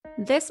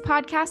This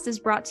podcast is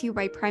brought to you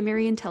by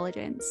Primary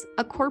Intelligence,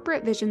 a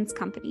corporate visions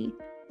company.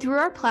 Through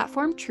our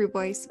platform, True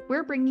Voice,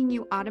 we're bringing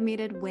you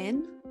automated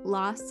win,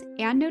 loss,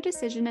 and no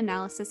decision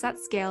analysis at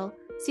scale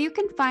so you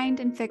can find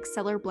and fix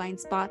seller blind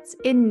spots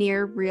in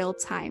near real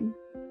time.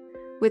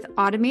 With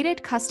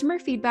automated customer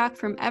feedback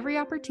from every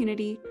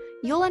opportunity,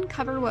 you'll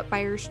uncover what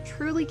buyers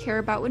truly care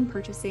about when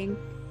purchasing,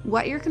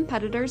 what your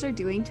competitors are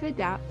doing to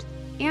adapt,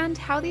 and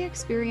how the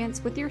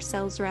experience with your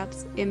sales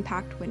reps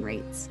impact win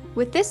rates.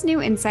 With this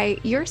new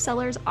insight, your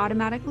sellers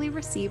automatically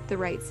receive the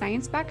right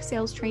science-backed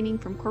sales training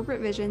from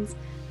Corporate Visions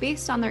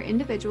based on their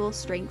individual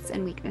strengths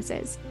and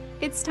weaknesses.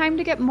 It's time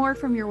to get more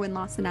from your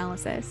win-loss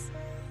analysis.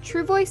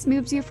 True Voice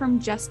moves you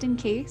from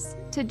just-in-case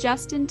to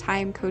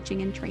just-in-time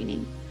coaching and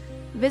training.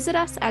 Visit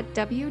us at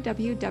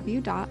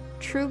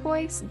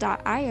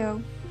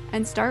www.truevoice.io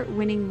and start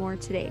winning more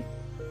today.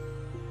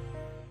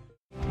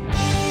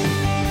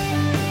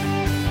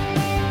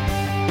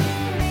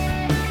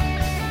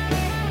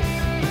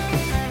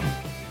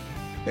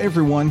 Hey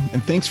everyone,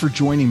 and thanks for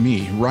joining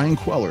me, Ryan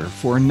Queller,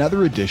 for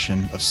another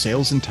edition of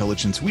Sales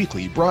Intelligence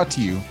Weekly, brought to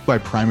you by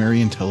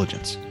Primary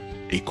Intelligence,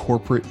 a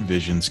corporate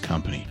visions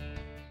company.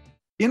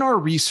 In our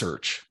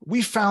research,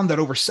 we found that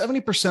over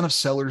 70% of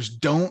sellers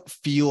don't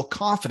feel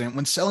confident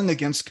when selling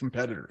against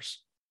competitors.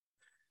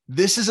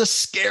 This is a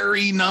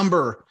scary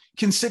number,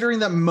 considering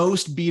that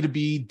most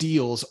B2B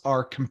deals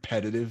are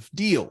competitive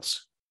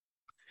deals.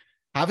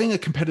 Having a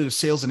competitive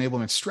sales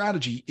enablement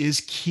strategy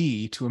is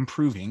key to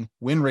improving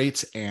win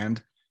rates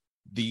and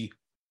the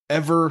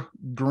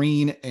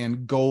evergreen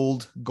and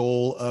gold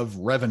goal of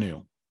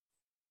revenue.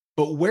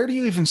 But where do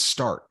you even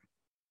start?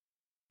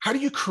 How do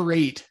you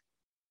create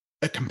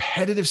a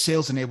competitive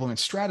sales enablement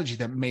strategy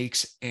that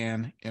makes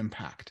an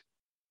impact?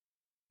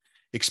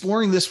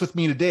 Exploring this with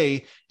me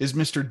today is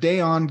Mr.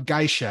 Dejan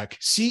Gajsek,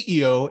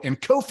 CEO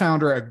and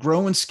co-founder at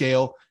Grow and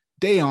Scale.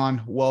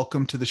 Dejan,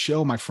 welcome to the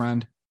show, my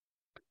friend.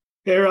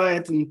 Hey,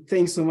 Ryan, and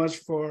thanks so much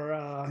for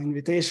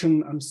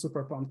invitation. I'm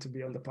super pumped to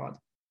be on the pod.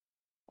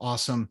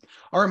 Awesome.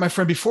 All right, my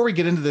friend, before we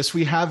get into this,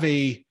 we have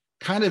a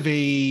kind of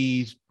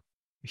a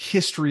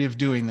history of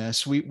doing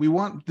this. We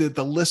want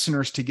the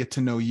listeners to get to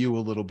know you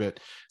a little bit.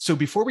 So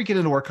before we get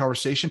into our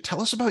conversation,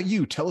 tell us about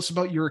you. Tell us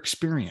about your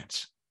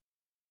experience.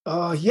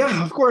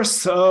 Yeah, of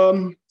course.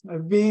 I've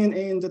been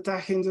in the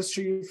tech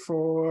industry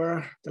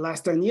for the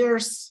last 10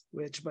 years,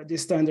 which by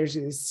these standards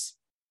is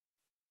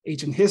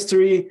ancient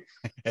history.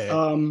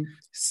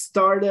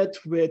 Started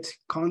with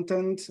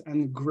content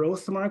and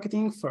growth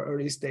marketing for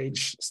early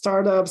stage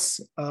startups.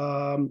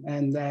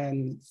 And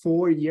then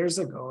 4 years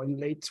ago, in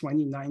late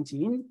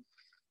 2019,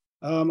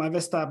 I've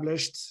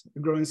established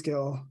a Grow and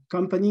Scale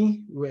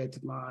company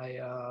with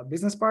my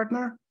business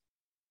partner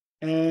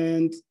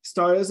and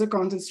started as a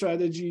content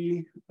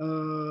strategy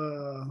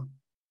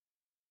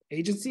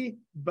agency,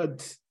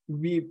 but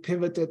we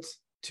pivoted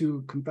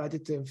to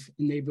competitive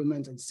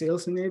enablement and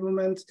sales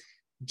enablement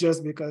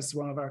just because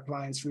one of our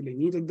clients really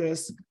needed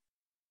this.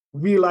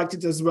 We liked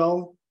it as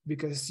well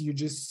because you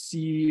just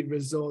see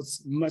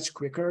results much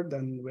quicker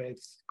than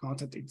with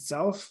content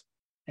itself.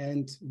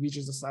 And we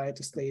just decided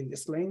to stay in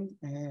this lane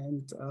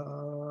and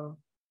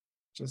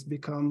just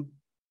become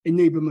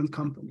enablement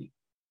company.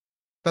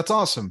 That's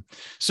awesome.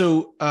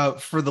 So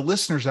for the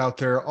listeners out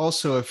there,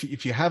 also,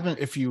 if you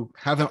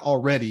haven't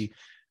already,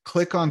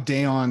 click on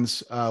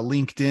Dejan's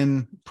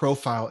LinkedIn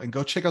profile and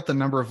go check out the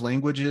number of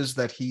languages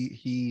that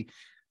he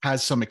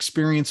has some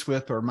experience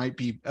with or might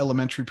be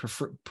elementary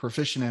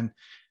proficient in.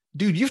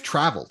 Dude, you've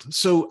traveled.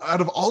 So out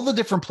of all the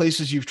different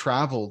places you've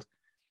traveled,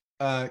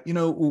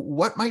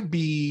 what might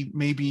be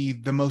maybe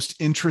the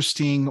most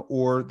interesting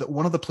or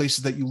one of the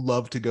places that you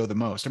love to go the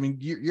most? I mean,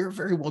 you're a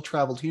very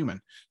well-traveled human.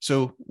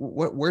 So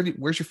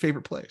where's your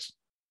favorite place?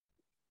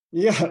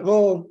 Yeah,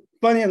 well,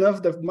 funny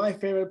enough, my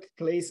favorite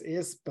place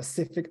is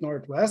Pacific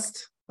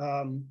Northwest.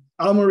 I'm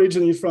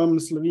originally from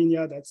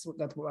Slovenia. That's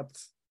what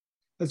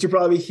you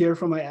probably hear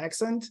from my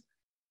accent.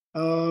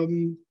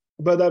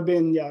 But I've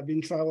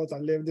been traveled. I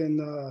lived in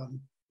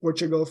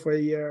Portugal for a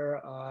year.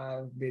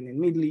 I've been in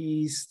Middle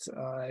East.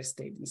 I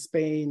stayed in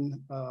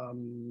Spain,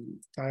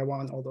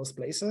 Taiwan, all those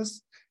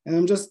places. And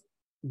I'm just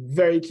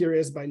very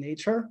curious by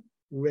nature,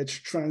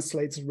 which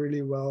translates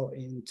really well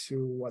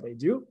into what I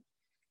do.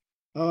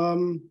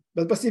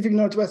 But Pacific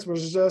Northwest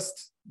was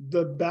just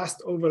the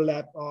best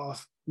overlap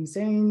of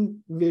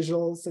insane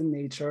visuals and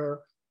nature.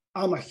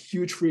 I'm a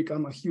huge freak.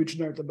 I'm a huge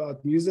nerd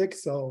about music.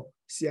 So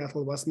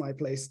Seattle was my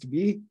place to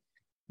be.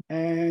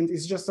 And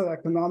it's just an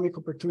economic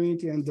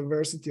opportunity and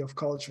diversity of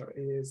culture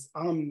it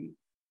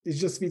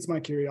just feeds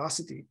my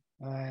curiosity.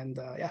 And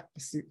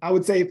I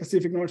would say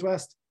Pacific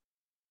Northwest.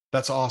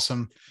 That's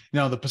awesome.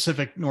 The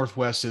Pacific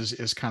Northwest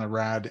is kind of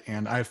rad,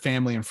 and I have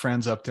family and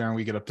friends up there, and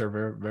we get up there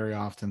very, very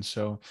often.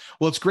 So,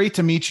 well, it's great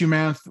to meet you,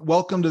 man.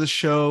 Welcome to the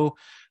show.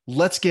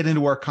 Let's get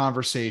into our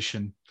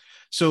conversation.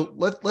 So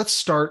let's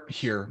start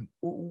here.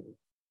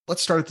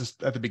 Let's start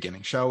at the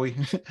beginning, shall we?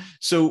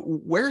 So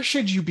where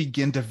should you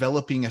begin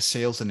developing a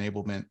sales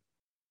enablement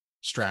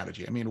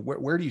strategy? I mean,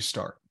 where do you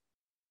start?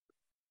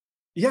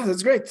 Yeah,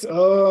 that's great.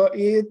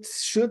 It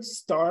should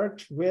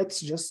start with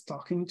just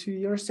talking to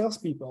your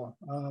salespeople.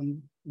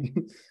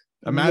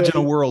 Imagine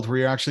a world where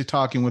you're actually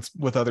talking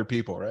with other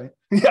people, right?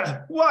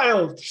 Yeah,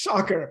 wild,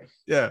 shocker.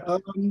 Yeah.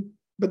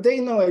 But they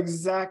know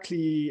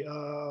exactly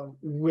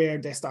where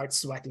they start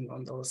sweating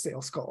on those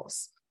sales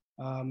calls.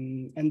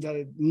 And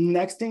the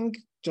next thing,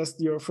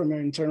 from your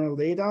internal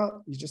data,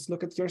 you just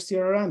look at your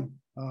CRM.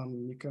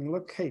 You can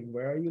look, hey,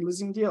 where are you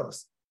losing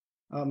deals?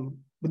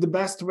 But the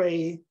best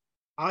way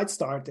I'd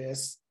start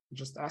is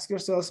just ask your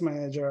sales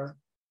manager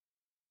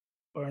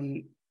or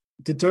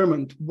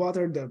determine what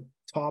are the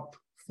top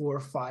 4 or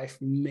 5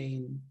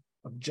 main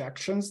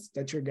objections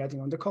that you're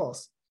getting on the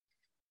calls.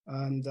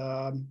 And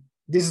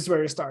this is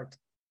where you start.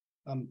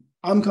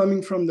 I'm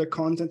coming from the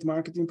content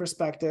marketing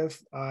perspective.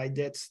 I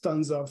did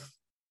tons of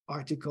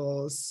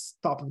articles,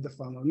 top of the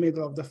funnel,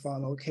 middle of the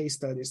funnel, case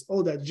studies,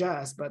 all that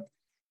jazz. But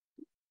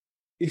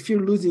if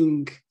you're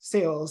losing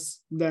sales,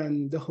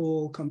 then the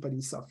whole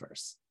company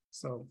suffers.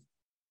 So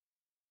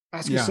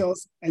ask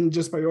yourselves and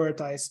just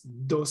prioritize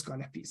those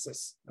kind of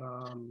pieces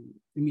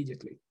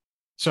immediately.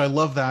 So I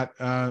love that,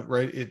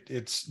 right?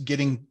 It's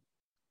getting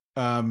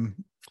to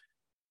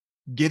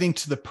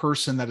the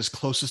person that is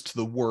closest to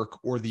the work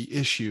or the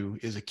issue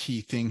is a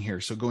key thing here.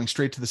 So going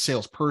straight to the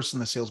salesperson,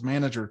 the sales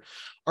manager,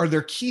 are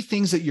there key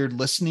things that you're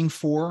listening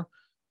for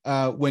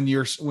when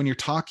you're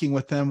talking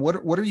with them?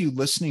 What are you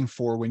listening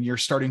for when you're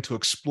starting to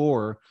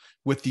explore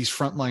with these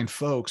frontline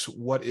folks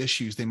what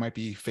issues they might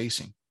be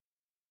facing?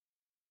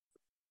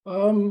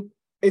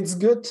 It's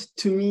good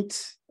to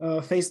meet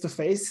face to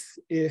face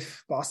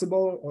if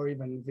possible, or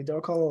even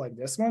video call like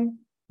this one.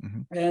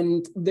 Mm-hmm.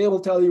 And they will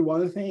tell you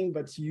one thing,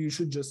 but you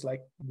should just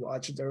like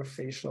watch their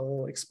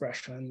facial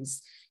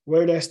expressions,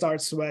 where they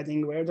start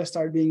sweating, where they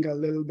start being a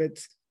little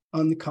bit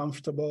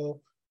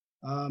uncomfortable.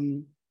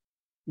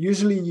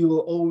 Usually you will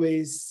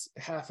always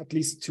have at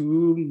least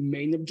 2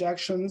 main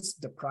objections: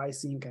 the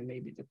pricing and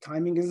maybe the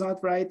timing is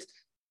not right.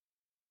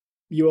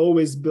 You're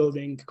always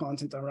building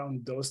content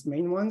around those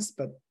main ones,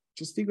 but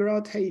just figure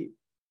out, hey,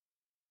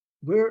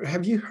 where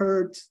have you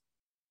heard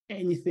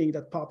anything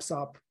that pops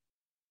up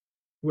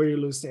where you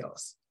lose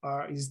sales?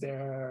 Are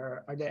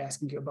they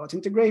asking you about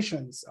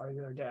integrations?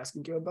 Are they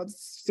asking you about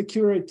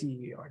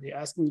security? Are they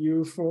asking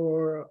you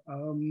for,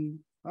 I'm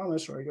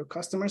not sure, your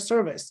customer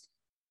service?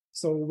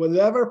 So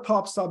whatever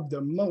pops up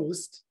the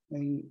most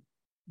and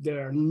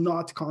they're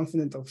not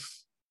confident of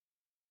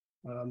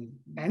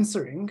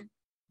answering,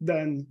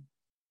 then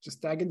just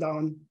tag it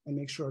down and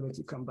make sure that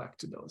you come back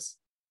to those.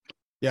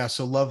 Yeah,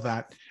 so love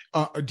that.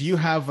 Do you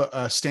have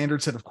a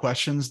standard set of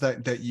questions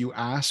that you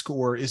ask,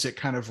 or is it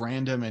kind of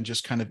random and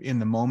just kind of in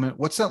the moment?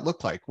 What's that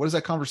look like? What does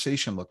that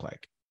conversation look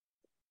like?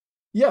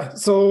 Yeah,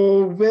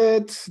 so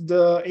with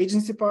the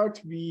agency part,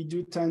 we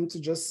do tend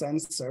to just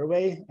send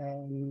survey,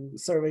 and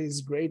survey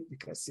is great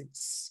because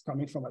it's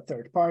coming from a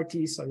third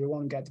party, so you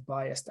won't get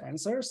biased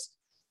answers.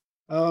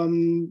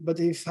 But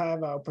if you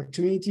have an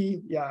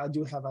opportunity, I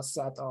do have a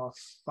set of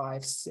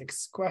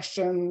 5-6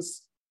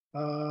 questions.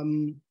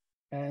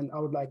 And I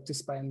would like to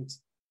spend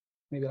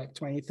maybe like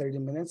 20-30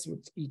 minutes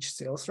with each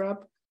sales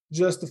rep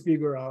just to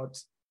figure out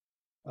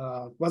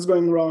what's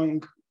going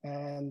wrong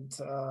and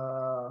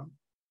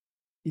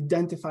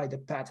identify the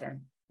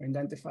pattern,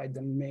 identify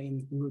the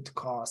main root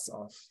cause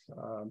of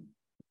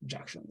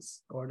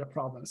objections or the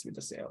problems with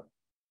the sale.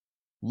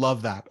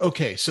 Love that.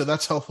 Okay, so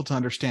that's helpful to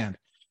understand.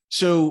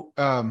 So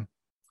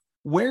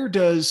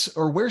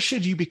where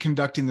should you be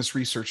conducting this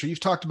research? So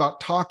you've talked about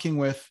talking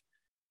with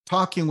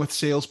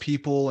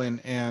salespeople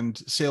and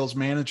sales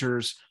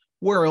managers.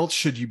 Where else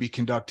should you be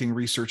conducting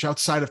research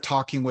outside of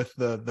talking with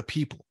the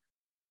people?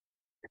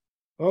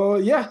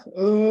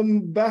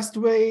 Best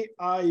way,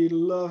 I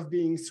love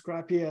being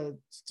scrappy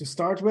to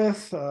start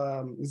with.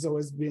 It's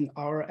always been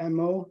our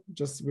MO,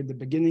 just with the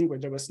beginning where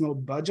there was no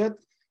budget.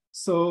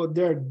 So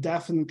there are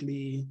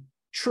definitely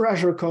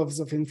treasure troves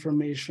of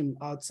information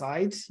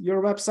outside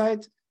your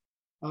website.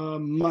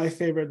 My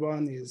favorite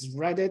one is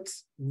Reddit.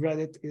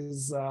 Reddit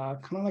is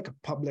kind of like a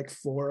public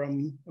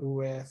forum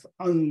with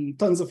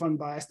tons of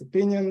unbiased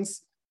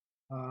opinions.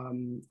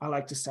 I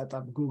like to set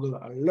up Google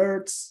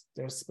alerts.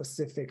 There's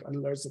specific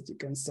alerts that you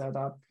can set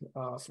up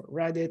for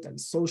Reddit and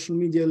social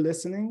media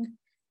listening.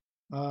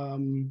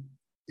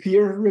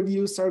 Peer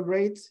reviews are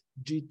great.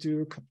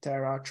 G2,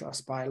 Capterra,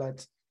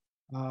 Trustpilot.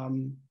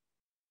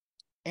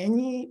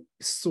 Any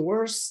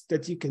source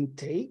that you can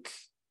take.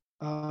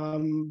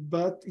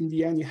 But in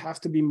the end, you have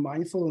to be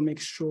mindful and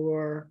make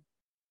sure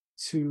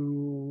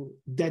to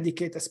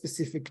dedicate a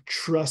specific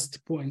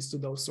trust points to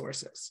those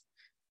sources.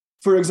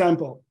 For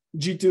example,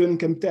 G2 and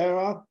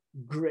Capterra,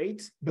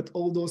 great, but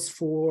all those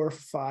 4,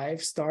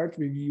 5-star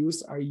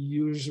reviews are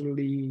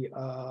usually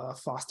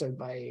fostered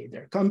by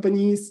their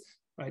companies,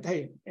 right?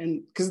 Hey,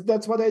 and because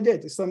that's what I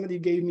did. If somebody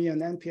gave me an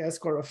NPS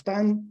score of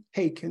 10,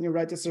 hey, can you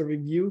write us a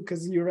review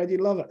because you already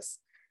love us?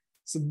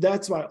 So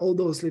that's why all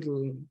those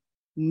little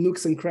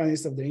nooks and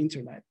crannies of the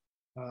internet,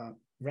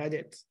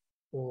 Reddit,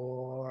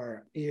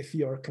 or if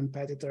your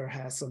competitor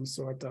has some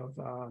sort of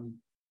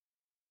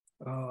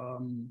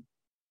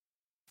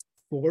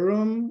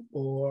forum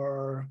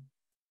or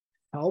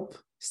help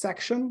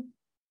section,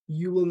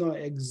 you will know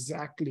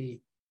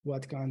exactly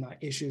what kind of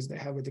issues they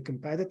have with the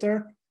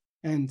competitor,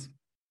 and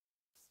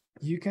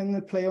you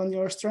can play on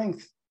your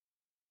strength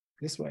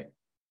this way.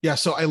 Yeah,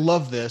 so I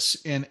love this,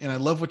 and I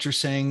love what you're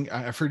saying.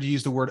 I've heard you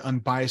use the word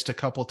unbiased a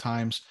couple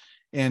times,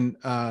 and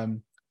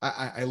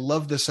I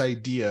love this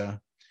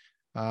idea.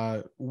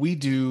 We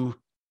do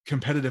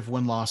competitive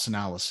win-loss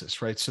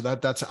analysis, right? So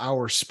that's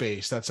our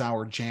space, that's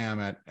our jam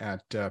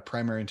at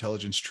Primary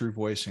Intelligence, True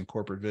Voice, and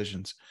Corporate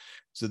Visions.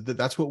 So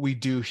that's what we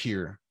do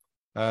here.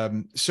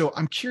 So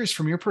I'm curious,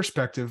 from your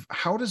perspective,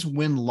 how does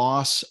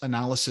win-loss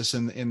analysis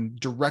and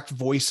direct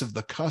voice of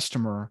the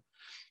customer,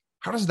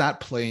 how does that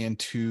play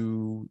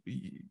into,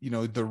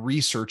 the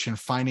research and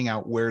finding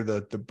out where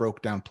the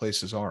broke down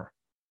places are?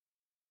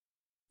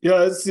 Yeah,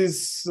 this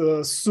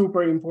is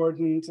super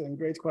important and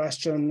great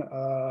question.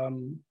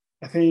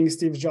 I think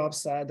Steve Jobs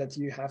said that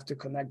you have to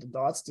connect the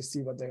dots to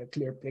see what the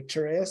clear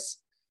picture is.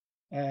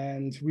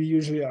 And we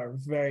usually are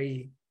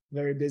very,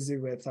 very busy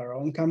with our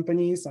own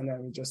companies. And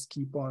then we just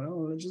keep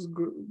on, let's just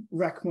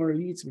rack more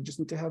leads. We just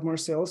need to have more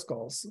sales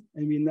calls.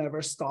 And we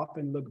never stop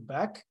and look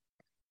back.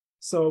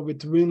 So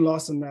with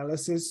win-loss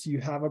analysis, you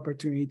have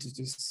opportunity to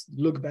just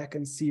look back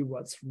and see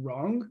what's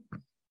wrong.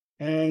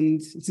 And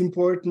it's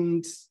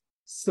important.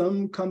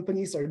 Some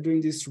companies are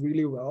doing this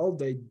really well.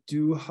 They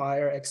do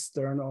hire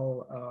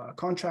external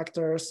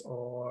contractors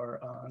or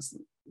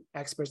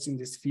experts in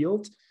this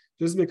field,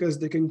 just because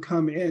they can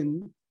come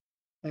in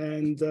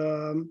and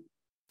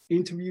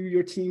interview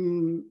your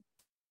team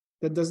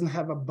that doesn't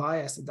have a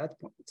bias at that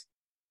point.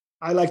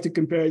 I like to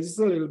compare, this is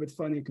a little bit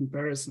funny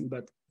comparison,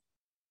 but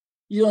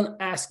you don't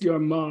ask your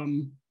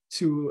mom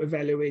to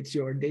evaluate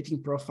your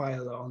dating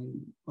profile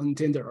on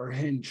Tinder or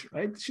Hinge,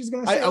 right? She's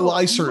gonna say,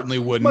 I certainly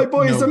wouldn't. My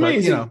boy is But,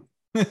 amazing.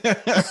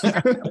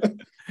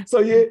 So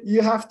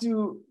you have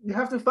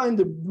to find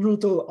the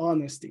brutal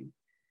honesty.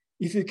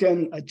 If you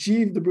can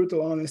achieve the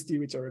brutal honesty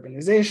with your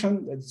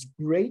organization, that's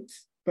great.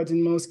 But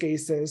in most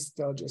cases,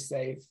 they'll just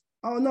say,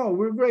 "Oh no,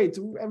 we're great.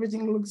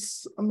 Everything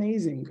looks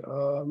amazing.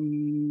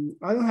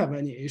 I don't have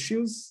any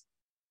issues."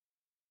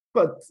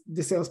 But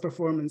the sales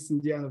performance in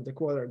the end of the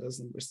quarter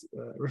doesn't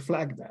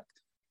reflect that.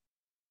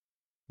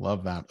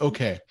 Love that.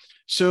 Okay.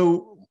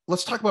 So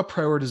let's talk about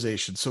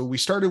prioritization. So we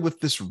started with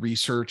this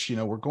research,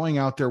 we're going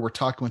out there, we're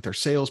talking with our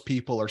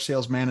salespeople, our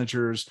sales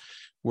managers,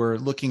 we're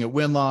looking at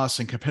win-loss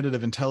and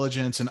competitive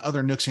intelligence and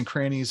other nooks and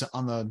crannies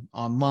on the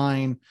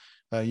online.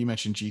 You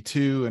mentioned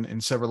G2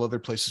 and several other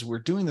places. We're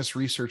doing this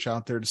research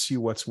out there to see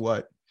what's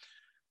what.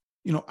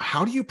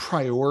 How do you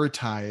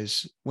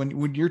prioritize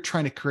when you're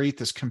trying to create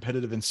this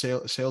competitive and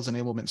sales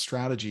enablement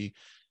strategy?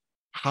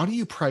 How do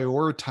you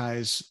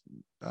prioritize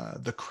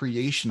the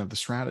creation of the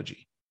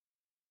strategy?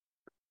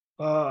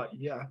 I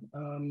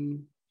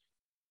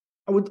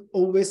would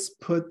always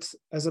put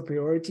as a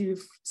priority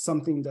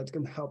something that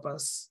can help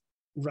us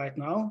right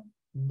now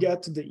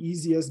get to the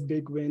easiest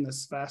big win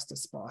as fast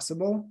as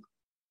possible.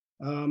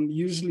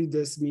 Usually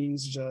this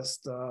means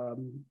just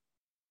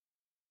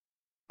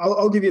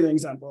I'll give you an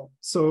example.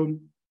 So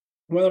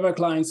one of our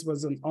clients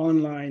was an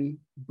online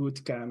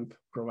bootcamp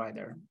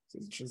provider,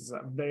 which is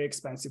a very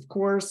expensive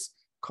course,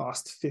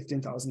 cost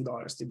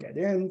 $15,000 to get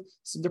in.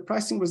 So the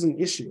pricing was an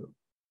issue.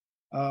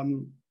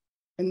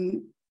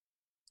 And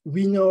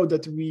we know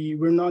that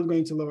we're not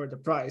going to lower the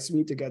price. We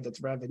need to get that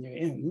revenue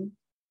in.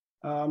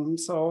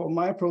 So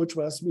my approach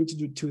was we need to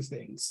do two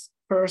things.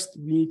 First,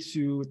 we need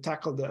to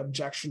tackle the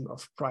objection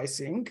of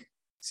pricing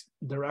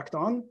direct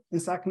on.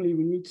 And secondly,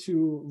 we need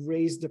to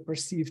raise the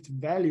perceived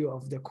value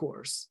of the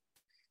course.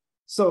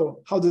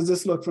 So how does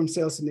this look from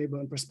sales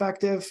enablement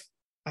perspective?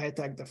 I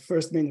attacked the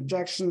first main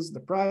objections, the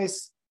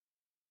price.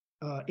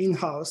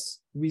 In-house,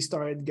 we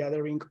started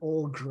gathering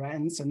all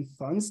grants and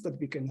funds that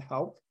we can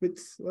help with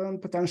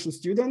potential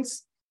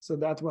students. So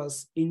that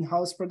was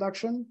in-house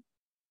production,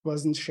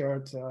 wasn't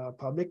shared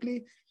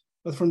publicly.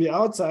 But from the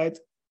outside,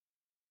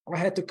 I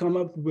had to come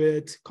up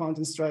with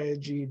content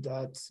strategy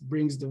that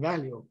brings the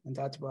value. And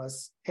that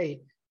was,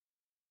 hey,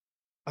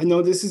 I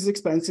know this is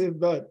expensive,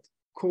 but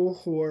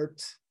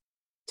cohort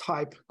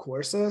type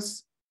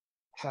courses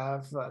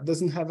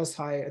doesn't have as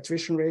high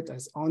attrition rate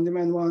as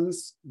on-demand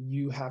ones.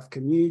 You have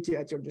community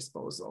at your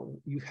disposal.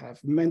 You have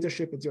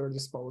mentorship at your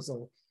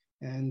disposal.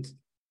 And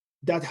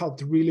that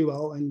helped really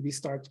well. And we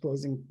start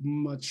closing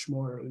much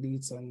more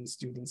leads and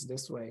students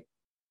this way,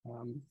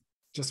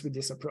 just with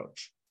this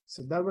approach.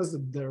 So that was the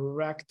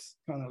direct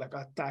kind of like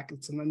attack.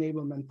 It's an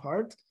enablement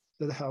part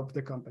that helped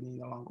the company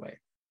in a long way.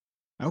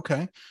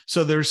 Okay.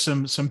 So there's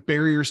some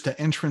barriers to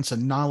entrance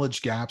and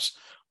knowledge gaps.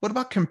 What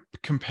about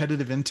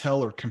competitive intel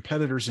or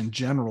competitors in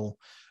general?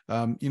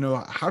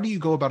 How do you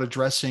go about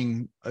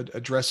addressing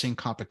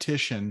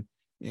competition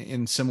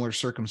in similar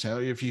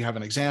circumstances? If you have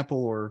an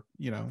example, or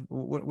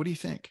what do you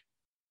think?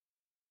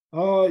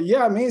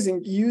 Yeah,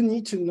 amazing. You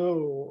need to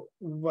know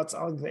what's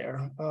out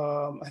there.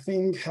 I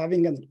think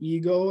having an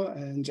ego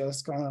and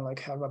just kind of like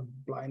have a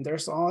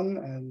blinders on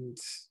and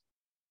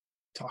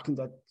talking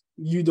that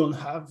you don't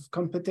have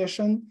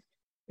competition,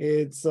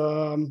 it's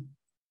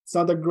It's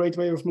not a great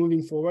way of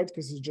moving forward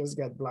because you just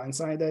get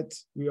blindsided.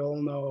 We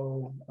all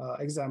know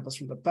examples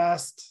from the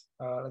past.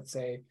 Let's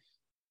say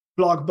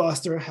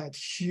Blockbuster had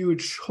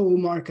huge whole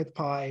market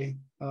pie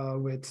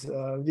with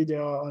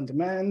video on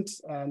demand,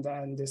 and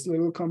then this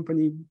little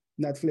company,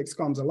 Netflix,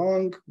 comes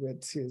along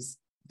with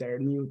their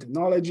new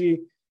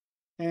technology.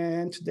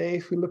 And today,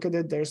 if we look at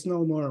it, there's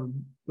no more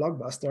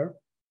Blockbuster,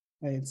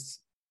 and it's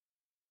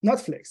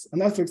Netflix.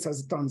 And Netflix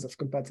has tons of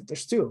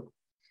competitors too.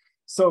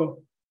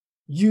 So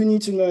you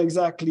need to know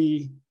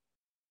exactly,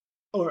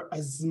 or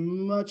as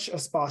much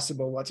as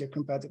possible, what your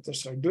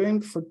competitors are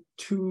doing for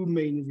two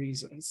main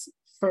reasons.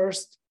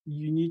 First,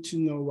 you need to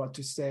know what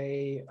to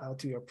say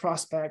to your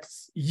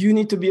prospects. You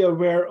need to be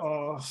aware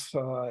of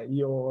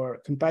your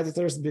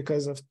competitors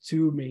because of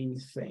two main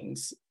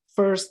things.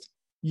 First,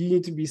 you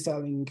need to be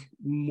selling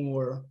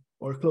more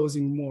or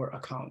closing more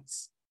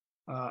accounts.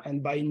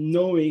 And by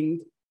knowing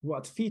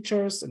what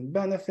features and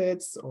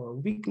benefits or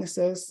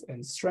weaknesses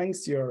and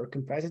strengths your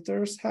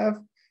competitors have,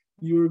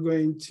 you're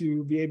going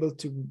to be able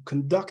to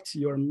conduct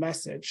your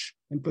message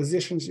and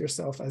position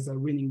yourself as a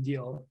winning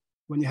deal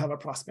when you have a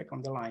prospect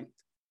on the line.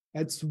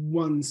 That's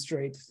one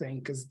straight thing,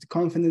 because the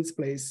confidence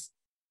plays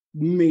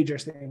major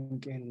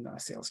thing in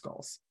sales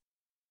calls.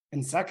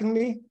 And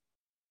secondly,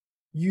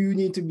 you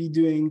need to be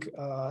doing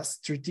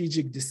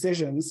strategic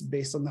decisions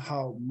based on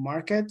how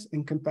market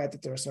and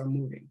competitors are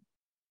moving.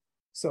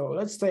 So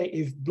let's say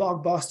if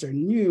Blockbuster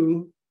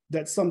knew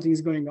that something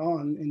is going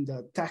on in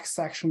the tech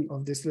section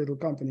of this little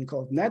company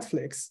called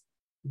Netflix,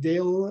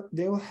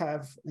 they'll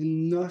have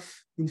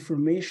enough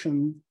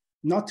information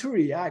not to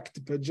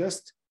react, but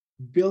just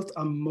build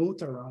a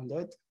moat around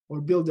it or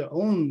build their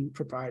own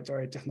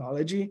proprietary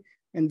technology,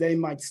 and they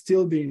might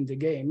still be in the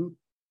game.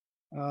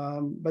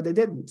 But they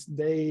didn't.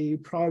 They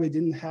probably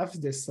didn't have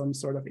some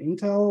sort of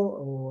intel,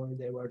 or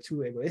they were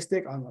too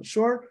egoistic. I'm not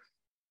sure.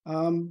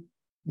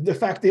 The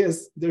fact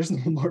is, there's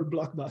no more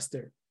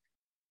Blockbuster.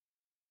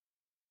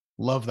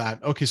 Love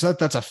that. Okay, so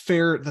that's a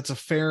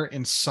fair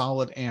and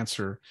solid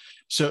answer.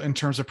 So in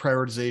terms of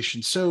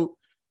prioritization, so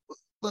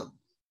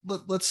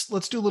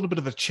let's do a little bit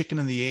of a chicken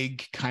and the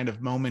egg kind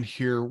of moment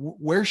here.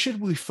 Where should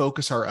we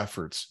focus our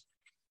efforts?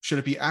 Should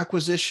it be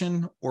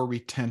acquisition or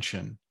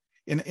retention?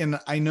 And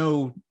I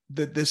know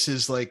that this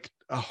is like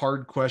a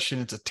hard question.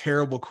 It's a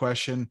terrible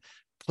question,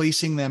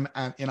 placing them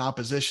in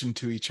opposition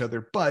to each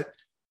other. But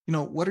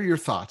what are your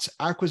thoughts?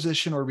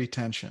 Acquisition or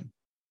retention?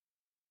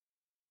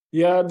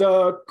 Yeah,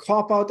 the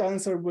cop-out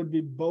answer would be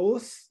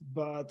both,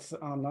 but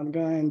I'm not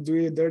going to do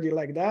it dirty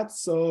like that.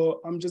 So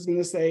I'm just going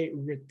to say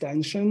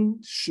retention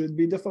should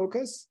be the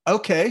focus.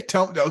 Okay,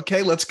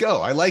 let's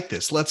go. I like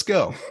this. Let's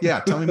go.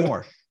 Yeah, tell me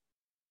more.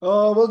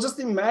 Well, just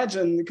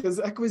imagine, because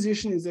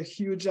acquisition is a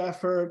huge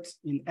effort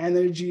in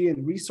energy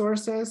and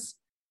resources.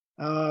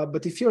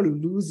 But if you're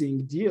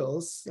losing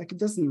deals, it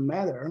doesn't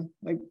matter.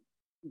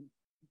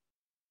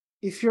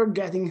 If you're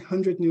getting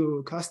 100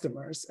 new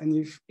customers and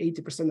if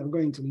 80% are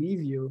going to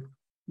leave you,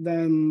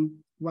 then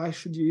why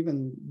should you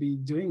even be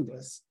doing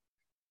this?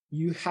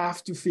 You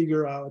have to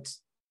figure out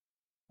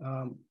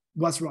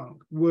what's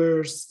wrong.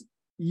 Where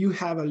you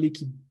have a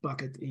leaky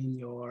bucket in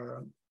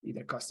your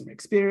either customer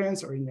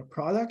experience or in your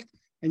product,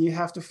 and you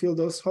have to fill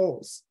those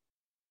holes.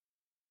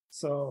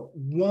 So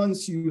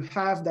once you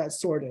have that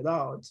sorted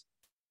out,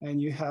 and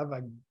you have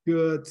a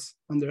good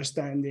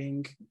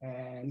understanding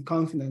and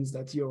confidence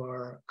that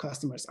your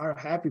customers are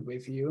happy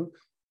with you,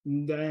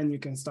 then you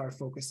can start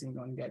focusing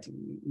on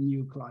getting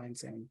new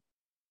clients in.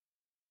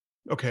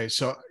 Okay,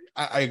 so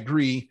I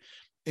agree.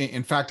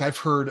 In fact, I've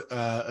heard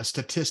a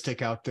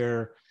statistic out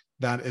there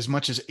that as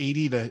much as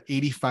 80 to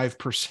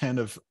 85%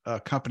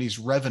 of companies'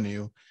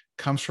 revenue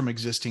comes from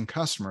existing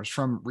customers,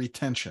 from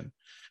retention,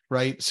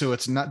 right? So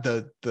it's not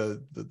the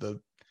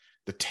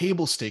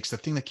table stakes, the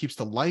thing that keeps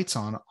the lights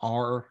on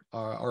are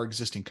our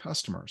existing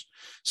customers.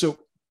 So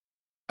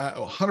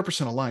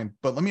 100% aligned.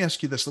 But let me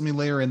ask you this. Let me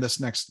layer in this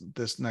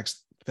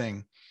next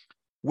thing.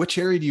 Which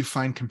area do you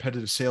find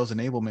competitive sales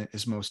enablement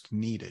is most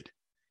needed?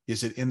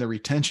 Is it in the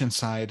retention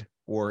side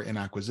or in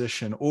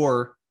acquisition,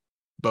 or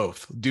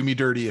both? Do me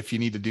dirty if you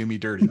need to do me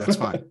dirty. That's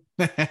fine.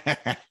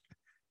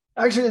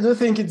 Actually, I do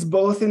think it's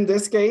both in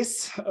this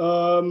case.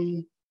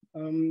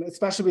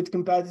 Especially with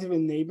competitive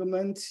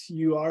enablement,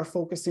 you are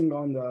focusing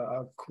on the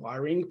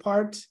acquiring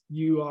part.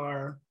 You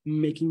are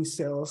making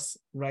sales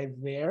right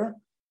there.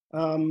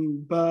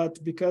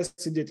 But because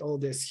you did all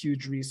this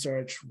huge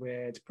research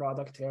with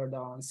product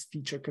teardowns,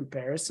 feature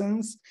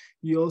comparisons,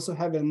 you also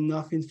have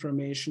enough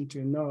information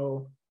to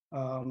know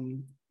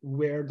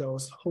where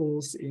those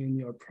holes in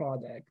your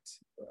product,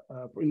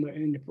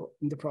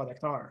 in the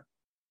product are.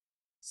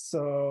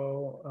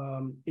 So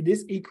it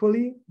is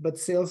equally, but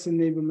sales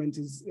enablement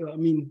is,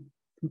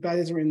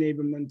 competitor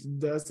enablement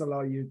does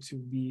allow you to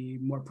be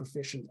more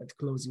proficient at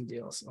closing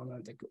deals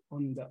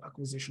on the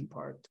acquisition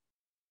part.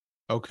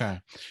 Okay.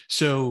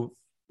 So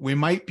we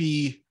might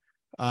be,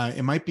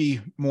 it might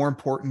be more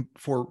important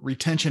for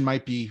retention,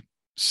 might be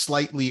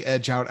slightly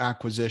edge out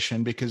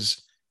acquisition,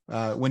 because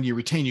when you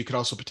retain, you could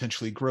also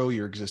potentially grow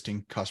your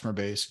existing customer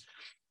base.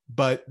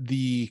 But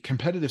the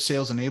competitive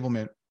sales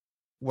enablement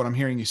what I'm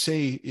hearing you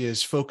say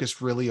is focused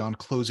really on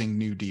closing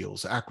new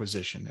deals,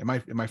 acquisition.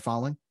 Am I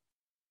following?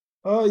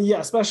 Yeah,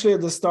 especially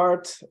at the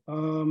start.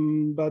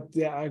 But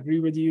yeah, I agree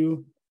with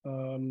you.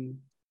 And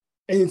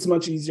it's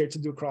much easier to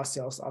do cross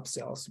sales,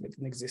 upsells with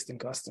an existing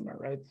customer,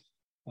 right?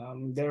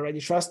 They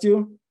already trust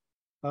you,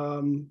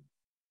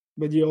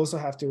 but you also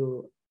have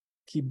to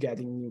keep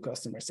getting new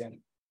customers in.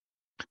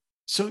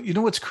 So, you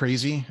know what's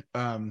crazy?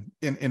 And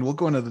we'll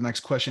go into the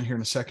next question here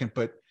in a second,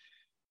 but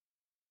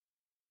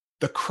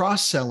the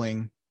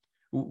cross-selling,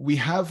 we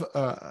have,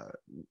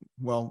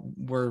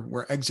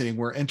 we're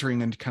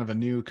entering into kind of a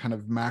new kind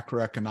of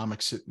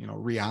macroeconomic,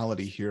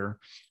 reality here.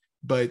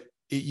 But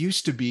it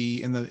used to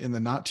be in the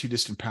not too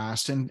distant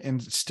past, and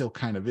it still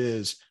kind of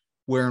is,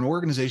 where an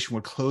organization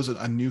would close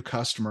a new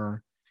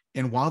customer,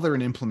 and while they're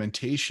in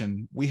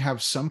implementation, we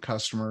have some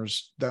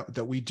customers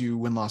that we do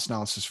win-loss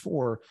analysis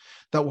for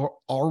that were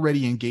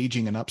already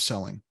engaging in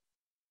upselling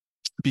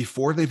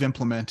before they've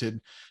implemented,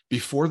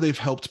 before they've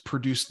helped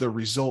produce the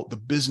result, the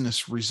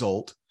business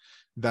result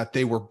that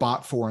they were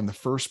bought for in the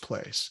first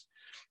place.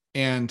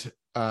 And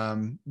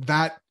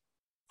that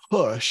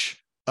push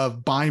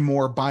of buy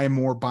more, buy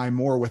more, buy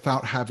more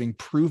without having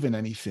proven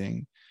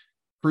anything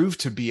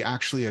proved to be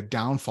actually a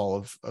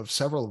downfall of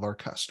several of our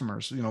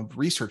customers,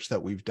 research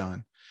that we've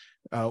done.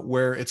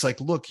 Where it's like,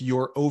 look,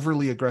 your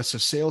overly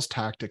aggressive sales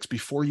tactics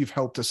before you've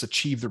helped us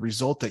achieve the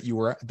result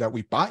that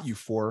we bought you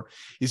for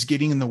is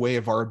getting in the way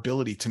of our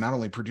ability to not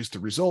only produce the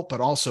result,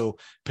 but also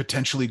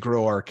potentially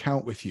grow our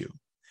account with you.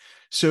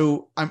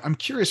 So I'm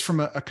curious, from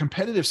a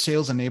competitive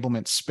sales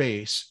enablement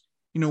space,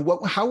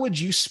 how would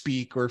you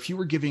speak, or if you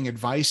were giving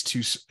advice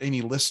to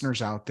any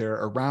listeners out there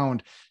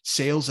around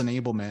sales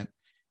enablement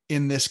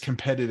in this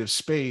competitive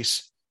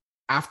space,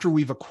 after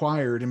we've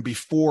acquired and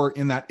before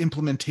in that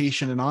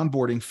implementation and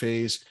onboarding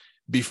phase,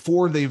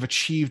 before they've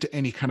achieved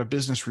any kind of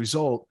business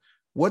result,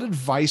 what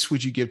advice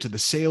would you give to the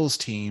sales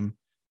team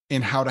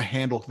in how to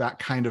handle that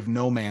kind of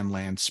no man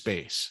land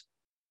space?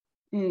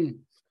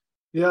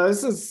 Yeah,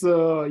 this is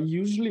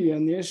usually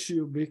an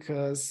issue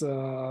because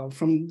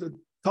from the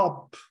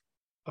top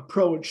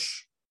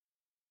approach,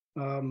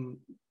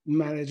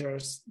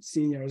 managers,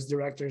 seniors,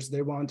 directors,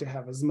 they want to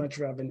have as much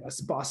revenue as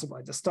possible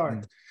at the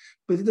start.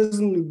 But it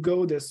doesn't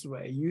go this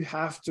way. You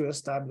have to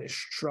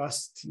establish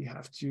trust. You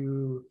have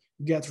to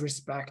get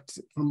respect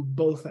from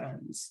both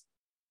ends.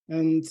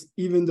 And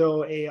even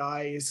though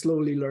AI is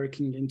slowly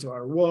lurking into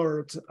our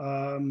world,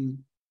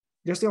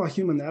 there's still a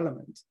human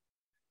element.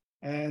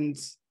 And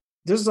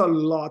there's a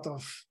lot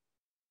of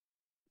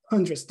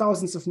hundreds,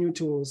 thousands of new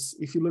tools.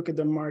 If you look at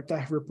the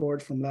MarTech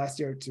report from last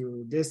year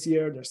to this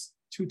year, there's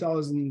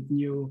 2,000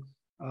 new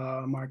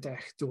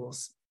MarTech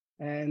tools.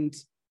 And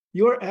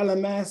your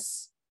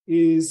LMS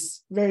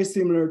is very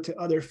similar to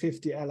other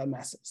 50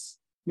 LMSs.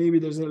 Maybe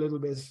there's a little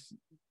bit of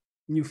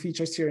new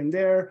features here and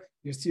there.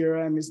 Your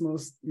CRM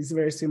is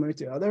very similar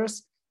to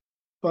others,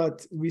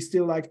 but we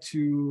still like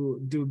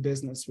to do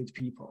business with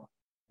people.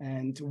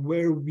 And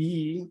where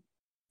we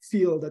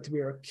feel that we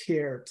are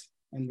cared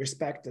and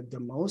respected the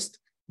most,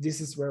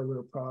 this is where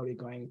we're probably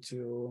going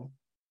to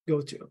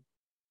go to.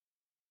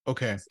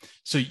 Okay.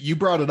 So you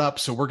brought it up,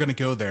 so we're going to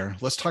go there.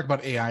 Let's talk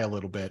about AI a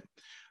little bit.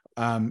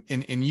 And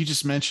you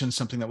just mentioned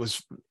something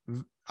that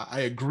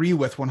I agree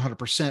with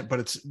 100%,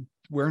 but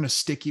we're in a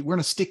sticky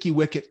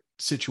wicket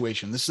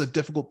situation. This is a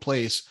difficult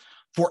place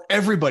for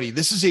everybody.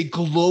 This is a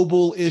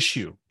global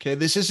issue. Okay.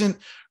 This isn't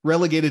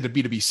relegated to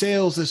B2B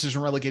sales. This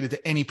isn't relegated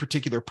to any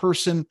particular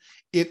person.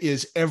 It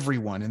is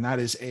everyone. And that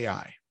is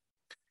AI.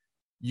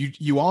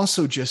 You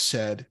also just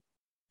said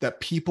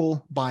that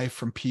people buy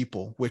from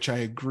people, which I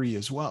agree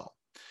as well.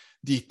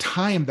 The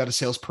time that a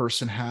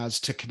salesperson has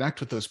to connect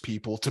with those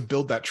people, to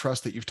build that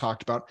trust that you've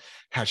talked about,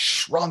 has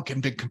shrunk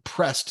and been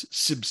compressed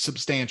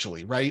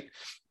substantially, right?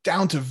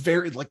 Down to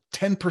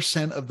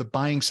 10% of the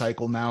buying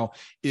cycle now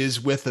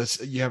is with us.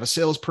 You have a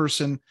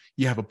salesperson,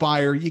 you have a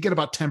buyer, you get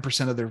about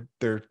 10% of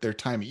their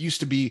time. It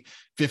used to be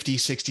 50,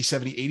 60,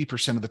 70,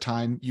 80% of the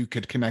time you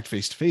could connect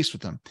face-to-face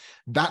with them.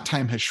 That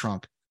time has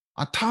shrunk.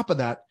 On top of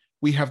that,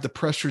 we have the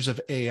pressures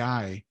of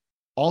AI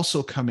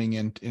also coming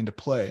into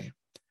play.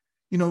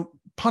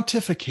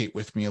 Pontificate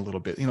with me a little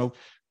bit.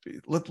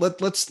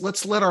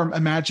 Let's let our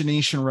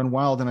imagination run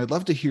wild, and I'd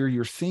love to hear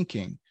your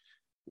thinking.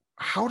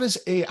 How does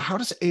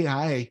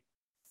AI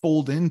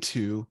fold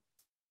into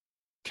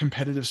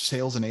competitive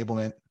sales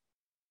enablement,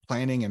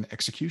 planning, and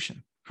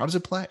execution? How does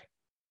it play?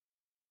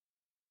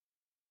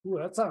 Ooh,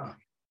 that's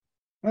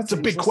a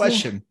big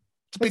question.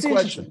 It's a big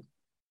question.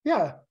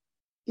 Yeah.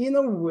 In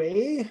a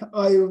way,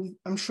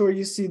 I'm sure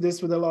you see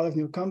this with a lot of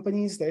new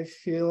companies. They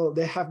feel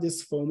they have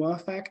this FOMO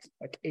effect,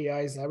 like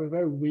AI is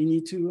everywhere. We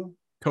need to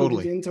put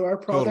it into our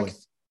product.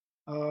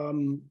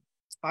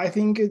 I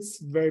think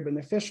it's very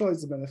beneficial.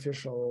 It's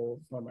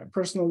beneficial for my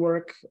personal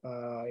work.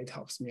 It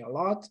helps me a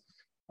lot.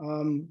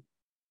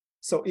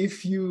 So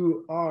if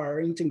you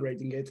are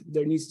integrating it,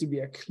 there needs to be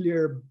a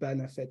clear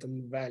benefit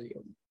and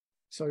value.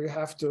 So you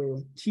have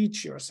to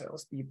teach your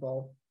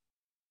salespeople,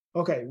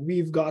 okay,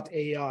 we've got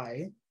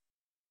AI.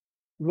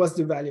 What's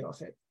the value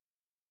of it?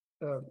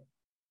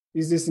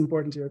 is this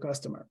important to your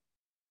customer?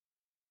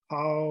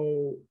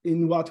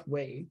 In what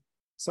way?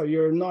 So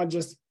you're not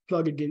just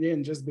plugging it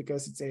in just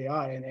because it's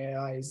AI, and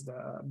AI is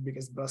the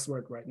biggest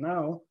buzzword right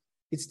now.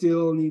 It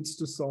still needs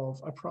to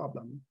solve a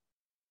problem.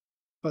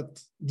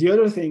 But the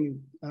other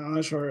thing, I'm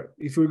not sure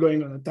if we're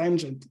going on a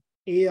tangent,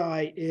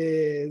 AI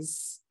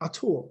is a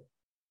tool.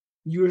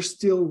 You're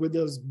still with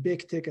those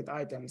big ticket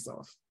items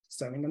of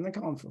selling an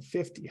account for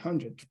 50,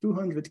 100,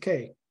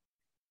 200K.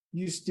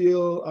 You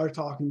still are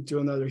talking to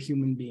another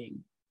human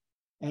being.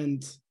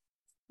 And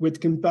with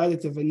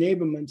competitive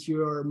enablement,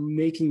 you are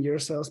making your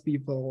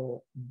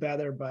salespeople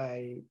better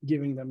by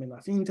giving them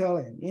enough intel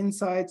and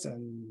insights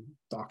and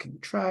talking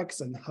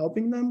tracks and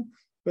helping them.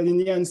 But in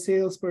the end,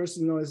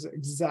 salesperson knows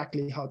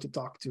exactly how to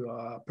talk to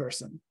a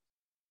person.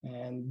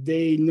 And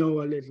they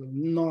know a little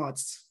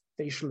nods,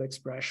 facial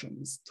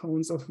expressions,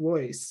 tones of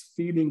voice,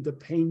 feeling the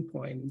pain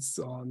points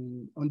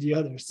on the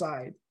other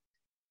side.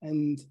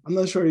 And I'm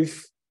not sure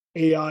if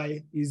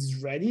AI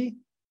is ready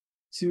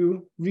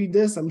to read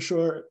this. I'm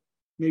sure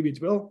maybe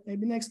it will,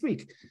 maybe next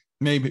week.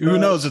 Maybe, who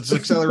knows? It's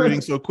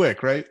accelerating so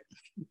quick, right?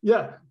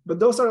 Yeah, but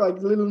those are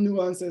like little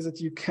nuances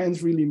that you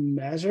can't really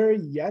measure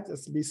yet, at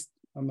least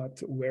I'm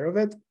not aware of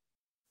it.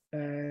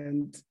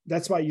 And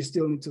that's why you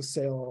still need to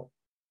sell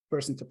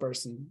person to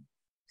person.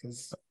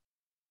 Because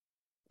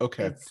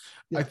okay,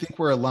 yeah. I think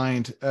we're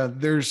aligned.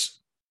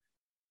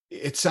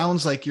 It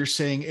sounds like you're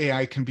saying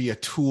AI can be a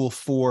tool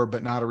for,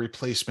 but not a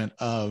replacement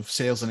of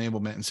sales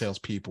enablement and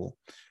salespeople.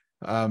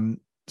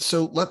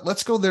 So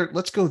let's go there.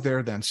 Let's go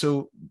there then.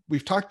 So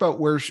we've talked about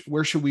where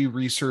should we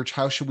research?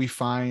 How should we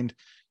find,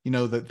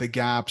 the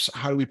gaps?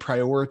 How do we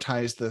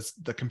prioritize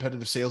the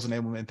competitive sales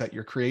enablement that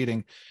you're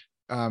creating?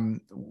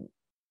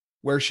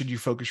 Where should you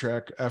focus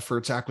your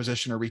efforts,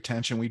 acquisition or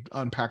retention? We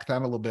unpack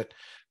that a little bit.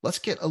 Let's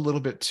get a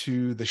little bit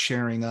to the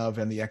sharing of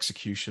and the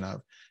execution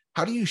of.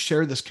 How do you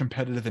share this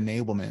competitive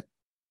enablement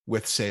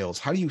with sales?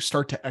 How do you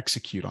start to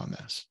execute on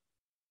this?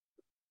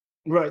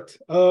 Right.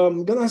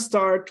 I'm going to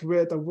start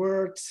with a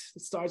word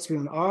that starts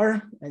with an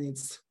R, and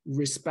it's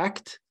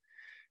respect.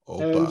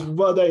 Opa. And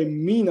what I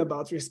mean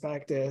about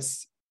respect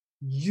is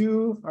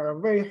you are a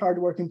very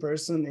hardworking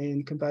person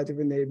in competitive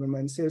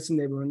enablement, sales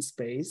enablement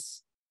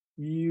space.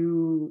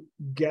 You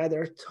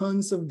gather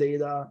tons of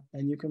data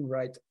and you can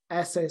write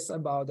essays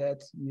about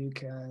it. You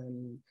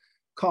can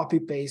copy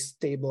paste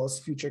tables,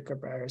 future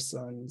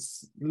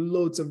comparisons,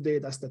 loads of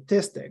data,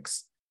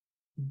 statistics.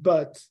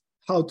 But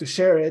how to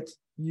share it,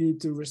 you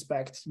need to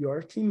respect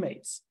your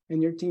teammates,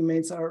 and your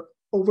teammates are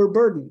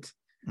overburdened.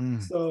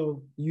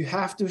 So you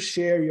have to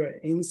share your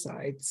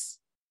insights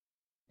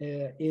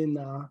in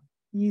an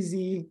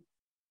easy,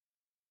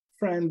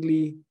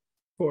 friendly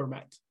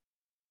format.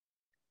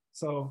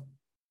 So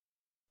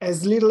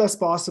as little as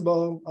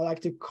possible, I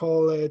like to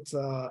call it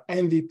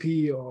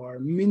MVP, or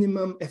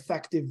minimum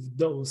effective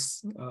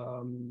dose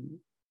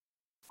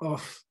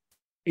of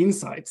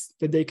insights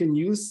that they can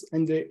use,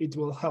 and it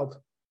will help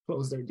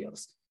close their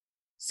deals.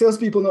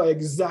 Salespeople know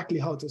exactly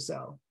how to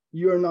sell.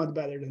 You're not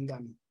better than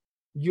them.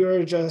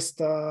 You're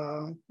just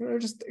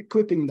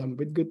equipping them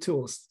with good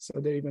tools so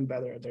they're even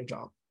better at their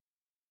job.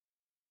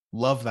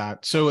 Love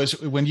that. So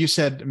when you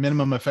said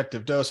minimum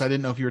effective dose, I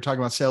didn't know if you were talking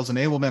about sales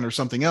enablement or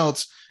something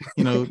else.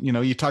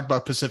 You talked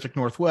about Pacific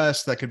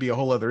Northwest. That could be a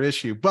whole other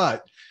issue.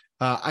 But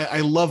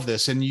I love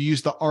this, and you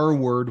use the R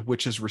word,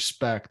 which is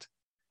respect.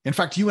 In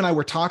fact, you and I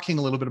were talking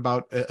a little bit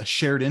about a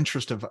shared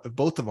interest of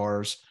both of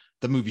ours,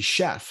 the movie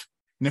Chef.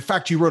 And in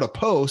fact, you wrote a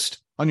post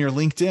on your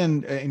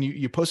LinkedIn, and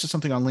you posted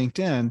something on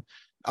LinkedIn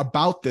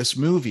about this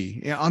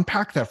movie.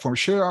 Unpack that for me.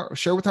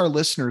 Share with our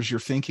listeners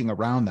your thinking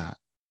around that.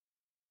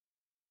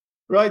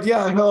 Right,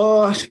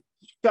 yeah.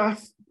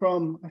 Chef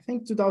from, I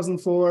think,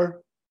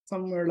 2004,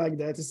 somewhere like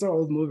that. It's an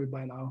old movie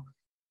by now.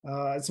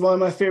 It's one of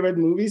my favorite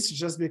movies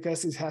just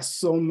because it has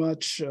so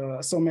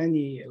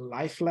many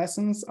life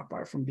lessons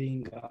apart from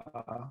being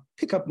a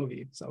pickup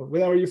movie. So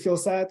whenever you feel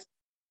sad,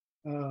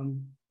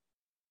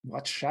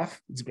 watch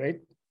Chef. It's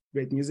great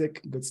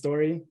music, good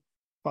story,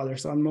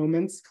 father-son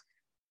moments.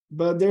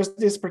 But there's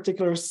this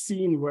particular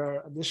scene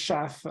where the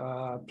chef,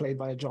 played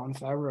by Jon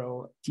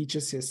Favreau,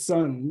 teaches his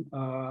son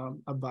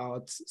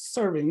about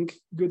serving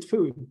good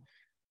food.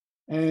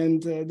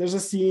 And there's a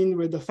scene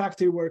with the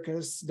factory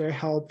workers. They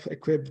help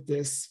equip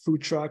this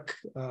food truck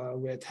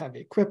with heavy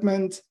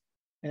equipment.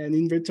 And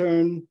in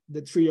return,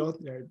 the trio,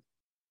 their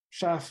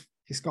chef,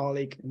 his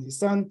colleague, and his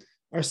son,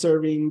 are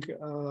serving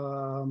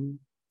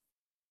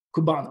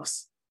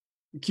cubanos,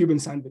 Cuban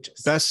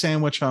sandwiches. Best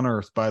sandwich on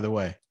earth, by the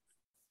way.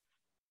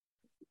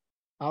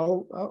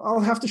 I'll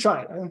have to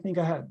try it. I don't think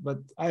I had, but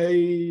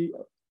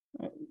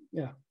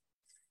yeah.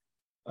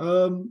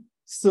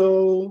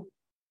 So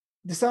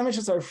the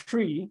sandwiches are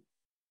free,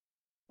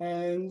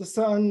 and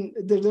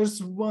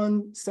there's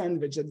one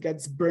sandwich that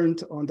gets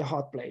burnt on the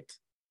hot plate,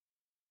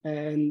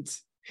 and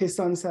his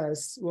son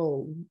says,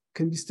 "Well,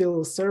 can we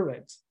still serve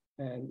it?"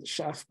 And the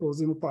chef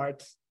pulls him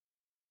apart.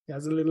 He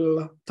has a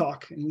little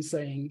talk, and he's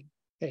saying,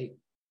 "Hey,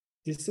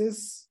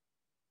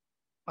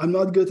 I'm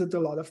not good at a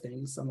lot of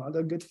things. I'm not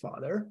a good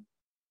father.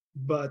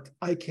 but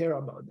I care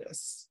about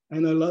this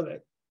and I love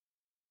it.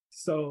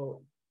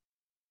 So,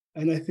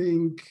 and I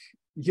think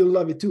you'll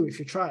love it too if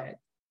you try it.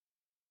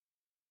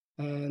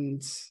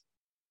 And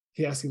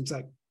he asked him,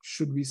 like,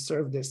 should we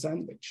serve this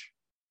sandwich?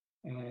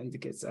 And the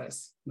kid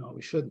says, no,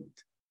 we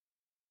shouldn't.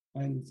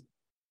 And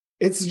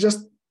it's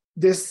just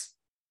this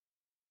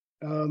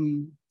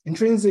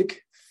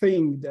intrinsic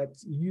thing that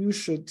you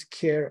should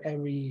care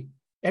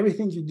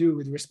everything you do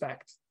with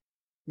respect.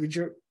 With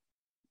your,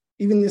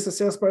 even as a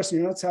salesperson,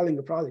 you're not selling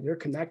a product, you're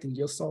connecting,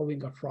 you're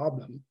solving a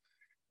problem.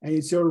 And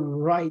it's your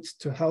right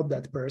to help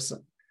that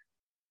person.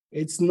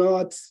 It's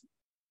not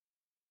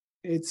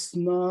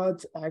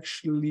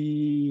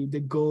actually the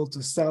goal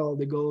to sell.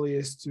 The goal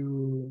is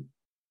to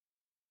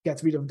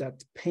get rid of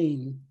that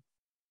pain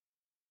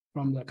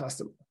from the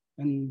customer.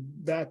 And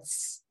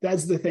that's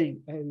the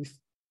thing. And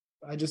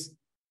I just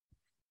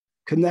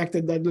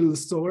connected that little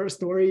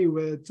story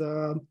with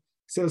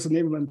sales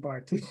enablement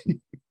part.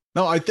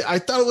 No, I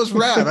thought it was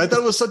rad. I thought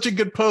it was such a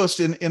good post.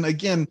 And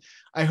again,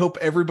 I hope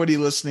everybody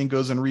listening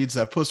goes and reads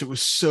that post. It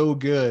was so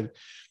good.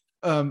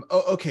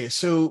 Okay,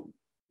 so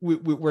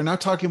we're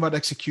not talking about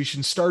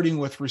execution, starting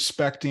with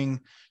respecting,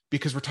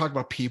 because we're talking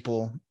about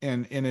people,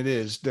 and it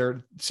is.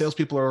 Their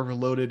salespeople are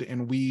overloaded,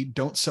 and we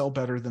don't sell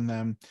better than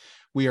them.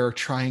 We are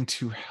trying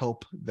to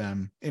help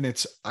them,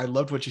 and I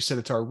loved what you said.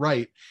 It's our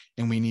right,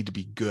 and we need to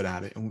be good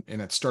at it,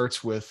 and it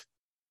starts with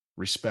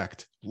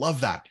respect.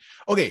 Love that.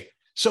 Okay,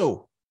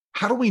 so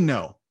how do we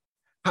know?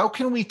 How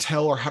can we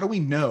tell, or how do we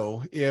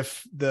know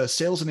if the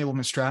sales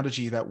enablement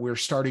strategy that we're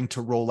starting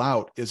to roll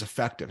out is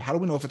effective? How do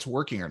we know if it's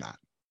working or not?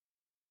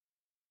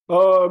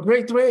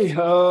 Great way.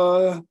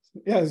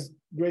 Yes,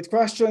 great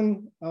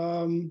question.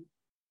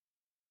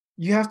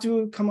 You have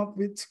to come up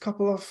with a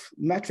couple of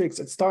metrics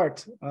at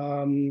start.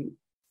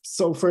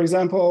 So for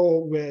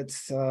example,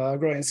 with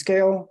Grow and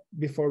Scale,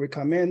 before we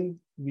come in,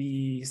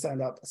 we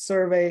send out a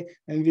survey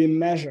and we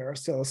measure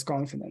sales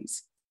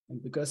confidence.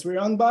 And because we're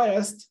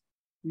unbiased,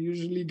 we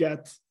usually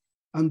get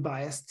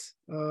unbiased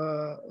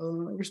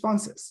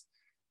responses.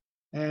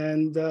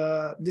 And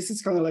this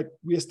is kind of like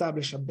we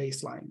establish a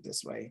baseline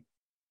this way.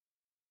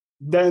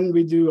 Then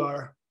we do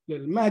our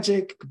little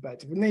magic,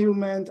 competitive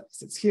enablement,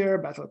 assets here,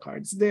 battle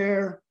cards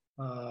there,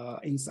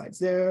 insights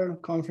there,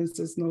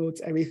 conferences,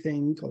 notes,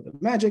 everything called the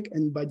magic.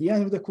 And by the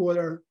end of the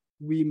quarter,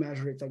 we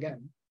measure it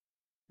again.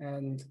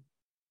 And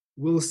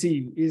we'll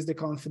see, is the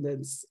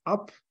confidence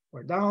up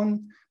or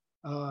down?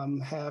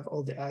 Have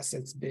all the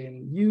assets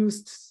been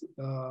used?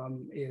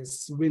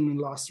 Is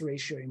win-loss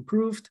ratio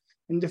improved?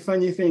 And the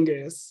funny thing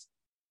is,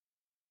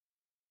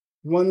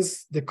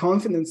 once the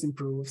confidence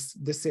improves,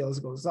 the sales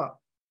goes up.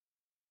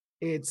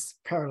 It's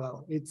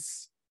parallel, it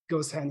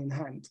goes hand in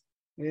hand.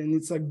 And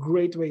it's a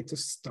great way to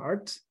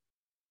start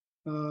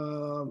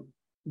when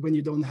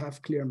you don't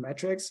have clear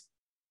metrics.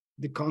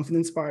 The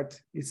confidence part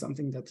is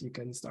something that you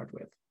can start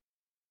with.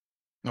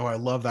 Oh, I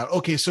love that.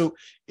 Okay, so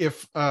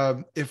if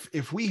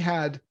we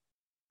had,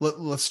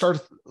 let's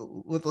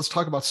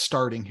talk about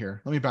starting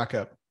here. Let me back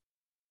up.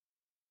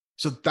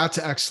 So that's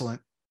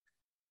excellent.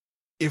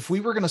 If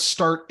we were going to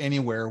start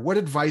anywhere, what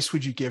advice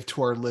would you give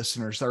to our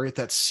listeners? Or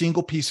that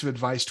single piece of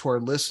advice to our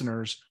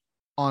listeners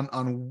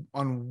on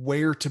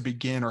where to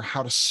begin or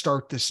how to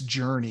start this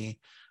journey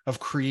of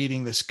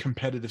creating this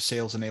competitive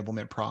sales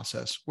enablement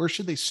process? Where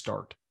should they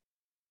start?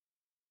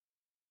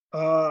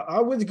 I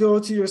would go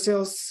to your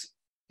sales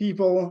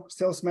people,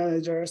 sales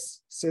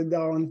managers, sit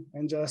down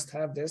and just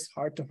have this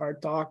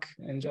heart-to-heart talk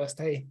and just,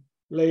 hey,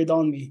 lay it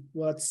on me.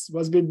 What's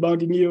been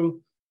bugging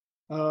you?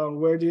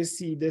 Where do you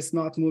see this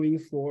not moving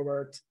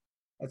forward?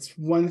 That's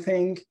one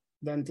thing.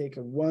 Then take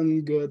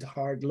one good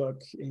hard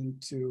look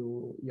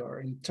into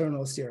your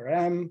internal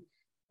CRM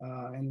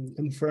and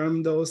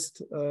confirm those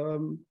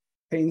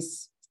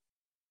pains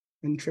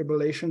and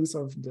tribulations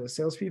of the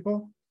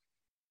salespeople.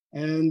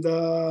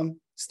 And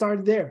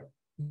start there.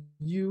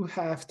 You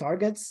have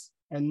targets,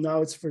 and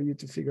now it's for you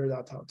to figure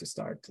out how to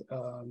start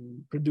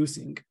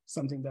producing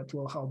something that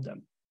will help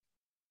them.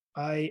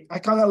 I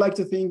kind of like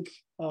to think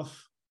of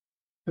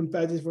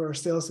competitor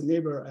sales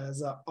enabler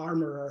as an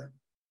armorer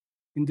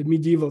in the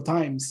medieval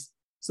times.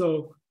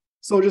 So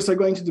soldiers are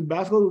going to the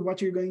battle.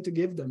 What you're going to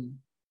give them?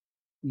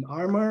 An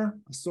armor,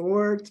 a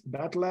sword,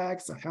 battle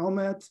axe, a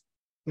helmet,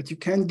 but you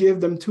can't give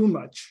them too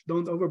much.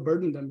 Don't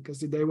overburden them because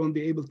they won't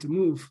be able to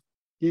move.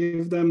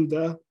 Give them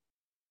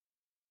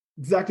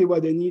exactly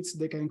what they need so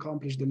they can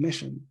accomplish the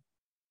mission.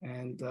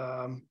 And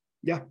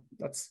yeah,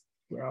 that's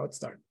where I would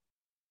start.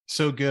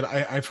 So good.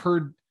 I've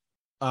heard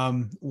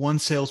one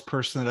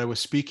salesperson that I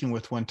was speaking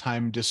with one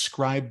time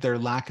described their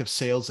lack of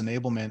sales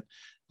enablement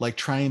like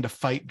trying to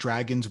fight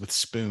dragons with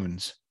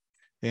spoons.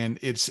 And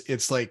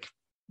it's like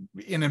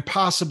an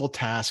impossible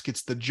task.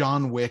 It's the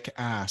John Wick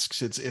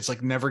asks. It's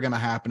like never going to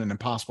happen, an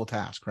impossible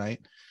task, right?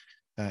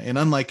 And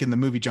unlike in the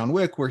movie John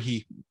Wick, where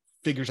he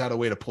figures out a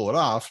way to pull it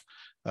off,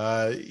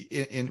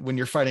 when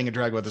you're fighting a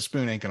dragon with a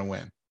spoon, ain't going to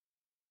win.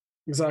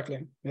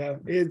 Exactly. Yeah,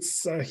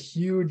 it's a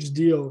huge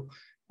deal.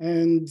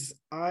 And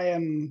I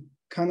am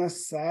kind of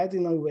sad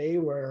in a way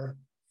where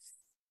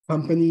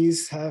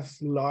companies have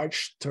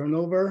large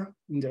turnover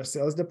in their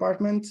sales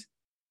department,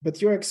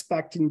 but you're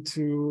expecting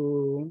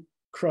to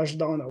crush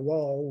down a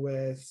wall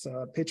with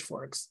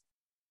pitchforks.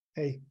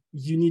 Hey,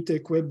 you need to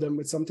equip them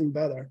with something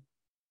better.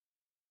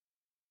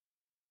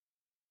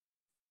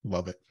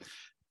 Love it.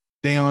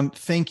 Dejan,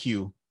 thank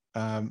you.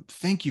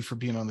 Thank you for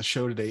being on the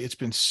show today. It's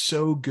been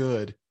so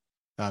good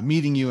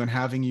meeting you and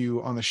having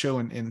you on the show.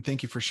 And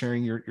thank you for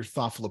sharing your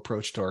thoughtful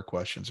approach to our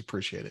questions.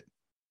 Appreciate it.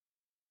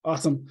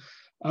 Awesome.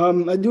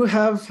 I do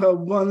have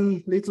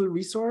one little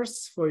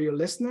resource for your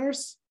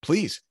listeners.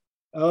 Please.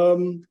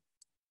 I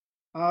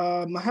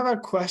have a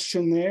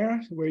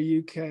questionnaire where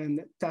you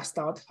can test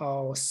out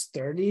how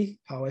sturdy,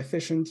 how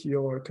efficient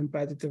your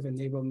competitive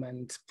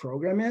enablement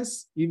program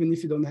is. Even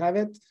if you don't have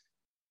it,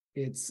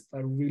 it's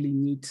a really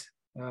neat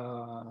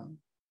kind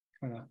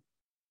of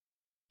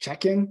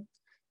check-in.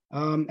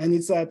 And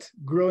it's at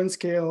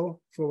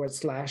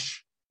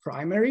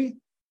growindscale/primary.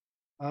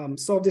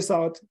 Solve this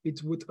out.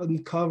 It would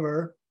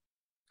uncover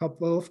a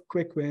couple of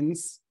quick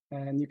wins,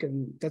 and you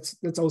can.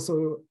 That's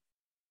also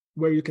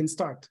where you can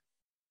start.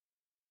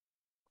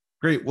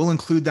 Great. We'll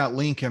include that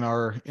link in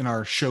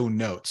our show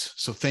notes.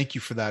 So thank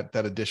you for that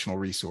additional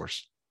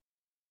resource.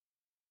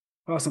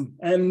 Awesome.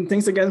 And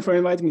thanks again for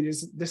inviting me.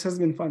 This has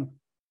been fun.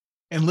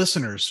 And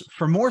listeners,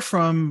 for more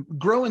from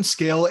Grow and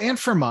Scale and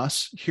from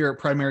us here at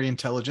Primary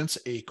Intelligence,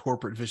 a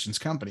corporate visions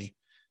company,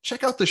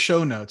 check out the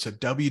show notes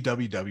at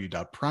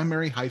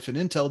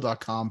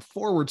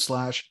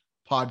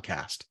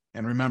www.primary-intel.com/podcast.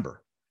 And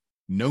remember,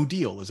 no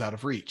deal is out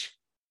of reach.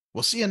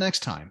 We'll see you next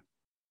time